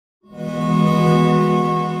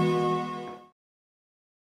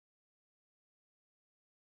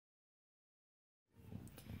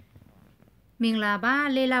မင်္ဂလာပါ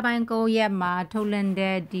လေးလာပိုင်း9ရက်မှာထုတ်လင်း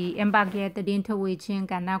တဲ့ဒီ EMBARC ရဲ့သတင်းထုတ်ဝေခြင်း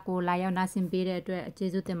ကဏ္ဍကိုလာရောက်နားဆင်ပေးတဲ့အတွက်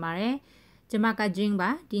ကျေးဇူးတင်ပါတယ်။ကျွန်မကဂျင်းပါ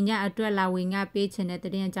ဒီညအတွက်လာဝင်ငါပေးချင်တဲ့သ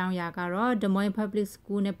တင်းအကြောင်းအရာကတော့ Des Moines Public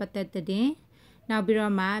Schools နဲ့ပတ်သက်တဲ့သတင်းနောက်ပြီး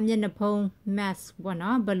တော့မှမျက်နှာဖုံး mask ပေါ့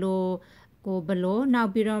နော်ဘလို့နောက်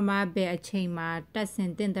ပြီးတော့မှဘယ်အချိန်မှာတက်ဆ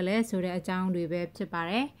င်တင်တယ်လဲဆိုတဲ့အကြောင်းတွေပဲဖြစ်ပါ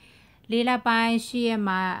တယ်။လေးလာပိုင်းရှိရ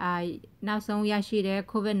မှာနောက်ဆုံးရရှိတဲ့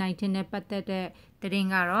COVID-19 နဲ့ပတ်သက်တဲ့သတင်း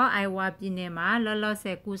ကတော့ Iowa ပြည်နယ်မှာလောလောဆ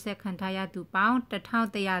ယ်ကူးစက်ခံထားရသူပေါင်း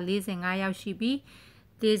1145ယောက်ရှိပြီး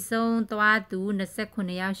သေဆုံးသွားသူ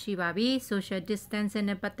29ယောက်ရှိပါပြီ Social Distancing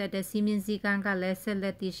နဲ့ပတ်သက်တဲ့စီမင်းစည်းကမ်းကလည်းဆက်လ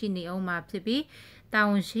က်တည်ရှိနေအောင်မှာဖြစ်ပြီးတာ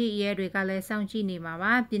ဝန်ရှိရဲတွေကလည်းစောင့်ကြည့်နေမှာ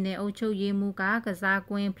ပါပြည်နယ်အုပ်ချုပ်ရေးမှူးကကစား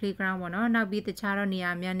ကွင်း playground ပေါ့နော်နောက်ပြီးတခြားတော့နေ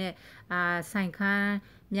ရာများနဲ့ဆိုင်ခန်း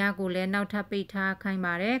များကိုလည်းနောက်ထပ်ပိတ်ထားခိုင်း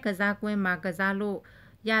ပါတယ်ကစားကွင်းမှာကစားလို့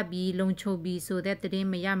ရပြီးလုံချိုပြီးဆိုတဲ့သတင်း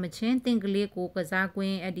မရမချင်းတင်ကလေးကိုကစားကွ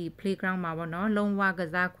င်းအဲ့ဒီ playground မှာပေါ့နော်လုံးဝက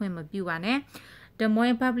စားခွင့်မပြုပါနဲ့Des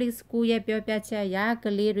Moines Public School ရဲ့ပြောပြချက်အရက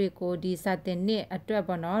လေးတွေကိုဒီစာတင်နှစ်အတွက်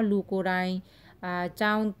ပေါ့နော်လူကိုယ်တိုင်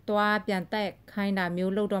ကျောင်းသွားပြန်တက်ခိုင်းတာ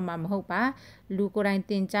မျိုးလုပ်တော့မှာမဟုတ်ပါလူကိုယ်တိုင်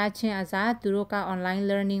သင်ကြားခြင်းအစားသူတို့က online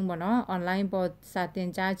learning ပေါ့နော် online ပေါ်စာသင်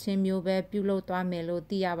ကြားခြင်းမျိုးပဲပြုလုပ်သွားမယ်လို့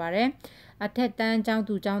သိရပါတယ်အထက်တန်းကျောင်း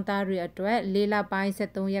သူကျောင်းသားတွေအတွက်၄လပိုင်း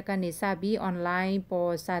73ရက်ကနေစပြီး online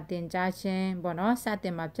ပေါ်စာသင်ကြားခြင်းပေါ့နော်စတ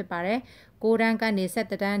င်မှာဖြစ်ပါတယ်9တန်းကနေ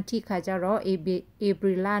17တန်းထိခါကြတော့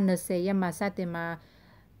April လ20ရက်မှာစတင်မှာ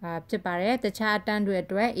ဖြစ်ပါတယ်တခြားအတန်းတွေအ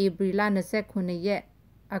တွက် April လ29ရက်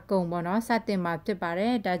အကုန်ပေါ့နော်စတင်မှာဖြစ်ပါတ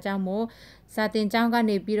ယ်ဒါကြောင့်မို့စာတင်ကျောင်းက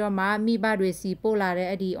နေပြီးတော့မှမိဘတွေစီပို့လာတဲ့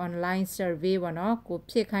အဲ့ဒီ online survey ပေါ့နော်ကို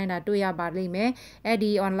ဖြည့်ခိုင်းတာတွေ့ရပါလိမ့်မယ်အဲ့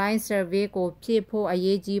ဒီ online survey ကိုဖြည့်ဖို့အ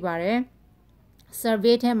ရေးကြီးပါတယ်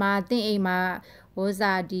survey ထဲမှာသင်အိမ်မှာ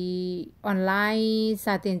ဒီ online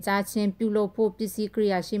စာတင်ကြားခြင်းပြုလုပ်ဖို့ပစ္စည်းကိရိ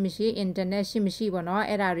ယာရှိမရှိ internet ရှိမရှိပေါ့နော်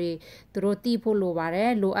အဲ့ဒါတွေသူတို့သိဖို့လိုပါတ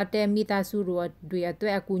ယ်လိုအပ်တဲ့မိသားစုတွေအတွ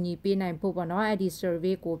က်အကူအညီပေးနိုင်ဖို့ပေါ့နော်အဲ့ဒီ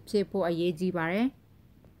survey ကိုဖြည့်ဖို့အရေးကြီးပါတယ်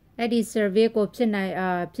အဲ့ဒီ survey ကိုဖြ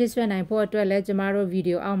ည့်ဆွဲနိုင်ဖို့အတွက်လည်းကျမတို့ဗီ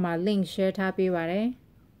ဒီယိုအောက်မှာ link share ထားပေးပါတယ်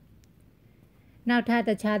နောက်ထပ်တ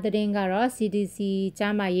ခြားသတင်းကတော့ CDC ကျ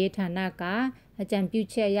န်းမာရေးဌာနကအကြံပြု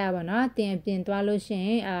ချက်ရပါတော့တင်အပြင်သွားလို့ရှိရ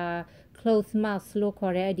င်cloth mask လို့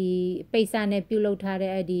ခေါ်တဲ့ဒီပိတ်စနဲ့ပြုလုပ်ထား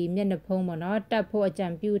တဲ့ဒီမျက်နှာဖုံးပေါ့နော်တက်ဖို့အကြံ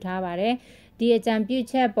ပြုထားပါတယ်ဒီအကြံပြု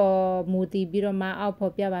ချက်ပေါ်မူတည်ပြီးတော့မှအောက်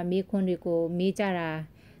ဖော်ပြပါမေးခွန်းတွေကိုမေးကြတာ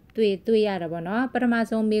တွေ့ရတာပေါ့နော်ပထမ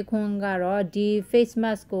ဆုံးမေးခွန်းကတော့ဒီ face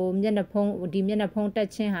mask ကိုမျက်နှာဖုံးတက်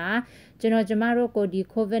ခြင်းဟာကျမတို့ကိုဒီ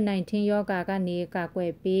COVID-19 ရောဂါကနေကာကွ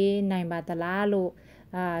ယ်ပေးနိုင်ပါသလားလို့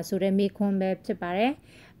ဆိုတဲ့မေးခွန်းပဲဖြစ်ပါတယ်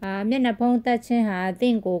မျက်နှာဖုံးတက်ခြင်းဟာအသ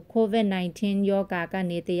င်ကို COVID-19 ရောဂါက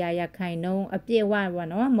နေတရားရခိုင်နှုန်းအပြည့်အဝပေါ့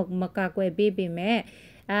နော်မကာကွယ်ပေးပေမဲ့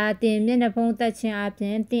တင်မျက်နှာဖုံးတက်ခြင်းအပြ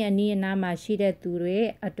င်တင်အနီးအနားမှာရှိတဲ့သူတွေ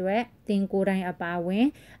အတွက်တင်ကိုယ်တိုင်အပါဝင်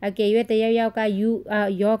အကယ်၍တယောက်က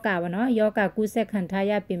ယောဂါပေါ့နော်ယောဂါကူးစက်ခံထား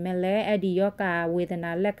ရပေမဲ့လည်းအဲ့ဒီယောဂါဝေဒ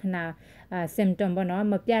နာလက္ခဏာsymptom ပေါ့နော်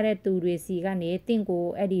မပြတဲ့သူတွေစီကနေတင့်ကို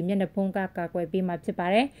အဲ့ဒီမျက်နှာဖုံးကာကွယ်ပေးမှာဖြစ်ပါ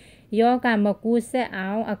တယ်ယောဂမကူးစက်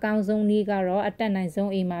အောင်အကောင်းဆုံးနည်းကတော့အတက်နိုင်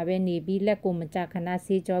ဆုံးအိမ်မှာပဲနေပြီးလက်ကိုမကြာခဏ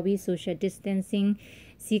ဆေးကြောပြီး social distancing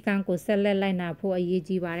စီကံကိုဆက်လက်လိုက်နာဖို့အရေး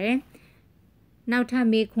ကြီးပါတယ်နောက်ထပ်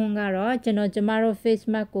မေးခွန်းကတော့ကျမတို့ face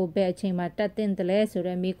mask ကိုဘယ်အချိန်မှာတက်တင်တယ်လဲဆို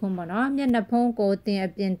တဲ့မေးခွန်းပေါ့နော်မျက်နှာဖုံးကိုတင်အ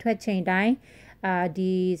ပြင်ထွက်ချိန်တိုင်း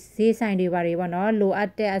ဒီဆေးဆိုင်တွေပါတွေပေါ့နော်လိုအ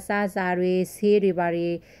ပ်တဲ့အစားအစာတွေဆေးတွေပါတွေ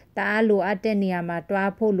တအားလိုအပ်တဲ့နေရာမှာ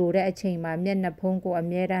တွားဖို့လိုတဲ့အချိန်မှာမျက်နှာဖုံးကိုအ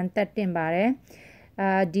မြဲတမ်းတက်တင်ပါတယ်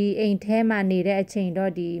ဒီအိမ်ထဲမှာနေတဲ့အချိန်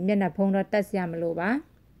တော့ဒီမျက်နှာဖုံးတော့တက်စရာမလိုပါ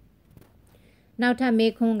နောက်ထပ်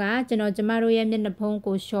မေးခွန်းကကျမတို့ရဲ့မျက်နှာဖုံး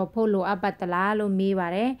ကိုလျှော်ဖို့လိုအပ်ပါသလားလို့မေးပါ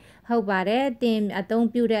တယ်ဟုတ်ပါတယ်တင်အသုံး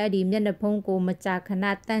ပြုတဲ့အဲ့ဒီမျက်နှာဖုံးကိုမကြာခဏ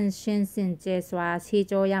တန့်ရှင်းစင်ကြယ်စွာဆေး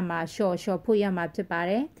ကြောရမှာလျှော်ဖို့ရမှာဖြစ်ပါ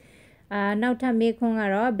တယ်နောက်ထပ်မေးခွန်းက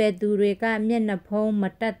တော့ဘယ်သူတွေကမျက်နှာဖုံးမ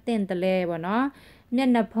တက်သင့်တယ်လဲပေါ့နော်မျ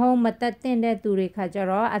က်နှာဖုံးမတက်သင့်တဲ့သူတွေခါကြ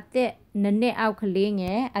တော့အသက်နှစ်အောက်ကလေးင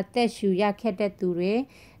ယ်အသက်ရှူရခက်တဲ့သူတွေ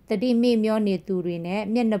တတိမေ့မျောနေသူတွေနဲ့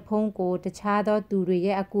မျက်နှာဖုံးကိုတခြားသောသူတွေ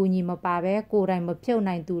ရဲ့အကူအညီမပါဘဲကိုယ်တိုင်မဖြုတ်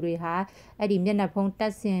နိုင်သူတွေဟာအဲ့ဒီမျက်နှာဖုံးတ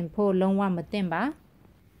က်ဆင်ဖို့လုံးဝမသင့်ပါ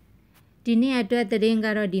ဒီနေ့အတွက်သတင်းက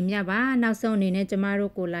တော့ဒီမြပါနောက်ဆုံးအနေနဲ့ကျမ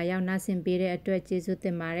တို့ကိုလာရောက်နားဆင်ပေးတဲ့အတွက်ကျေးဇူးတ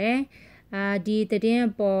င်ပါတယ်ဒီသတင်း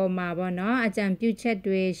အပေါ်မှာပေါ့နော်အကြံပြုချက်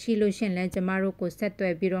တွေရှိလို့ရှင်လဲကျမတို့ကိုဆက်သွ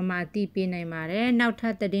ယ်ပြီးတော့မှအသိပေးနိုင်ပါတယ်နောက်ထ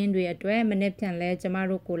ပ်သတင်းတွေအတွက်မနေ့ပြန်လဲကျမ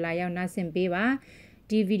တို့ကိုလာရောက်နားဆင်ပေးပါ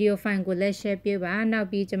ဒီဗီဒီယိုဖိုင်ကိုလည်း share ပေးပါနောက်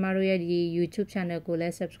ပြီးကျမတို့ရဲ့ဒီ YouTube channel ကိုလ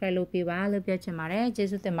ည်း subscribe လုပ်ပေးပါလို့ပြောချင်ပါတယ်ကျေး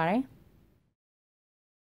ဇူးတင်ပါတယ်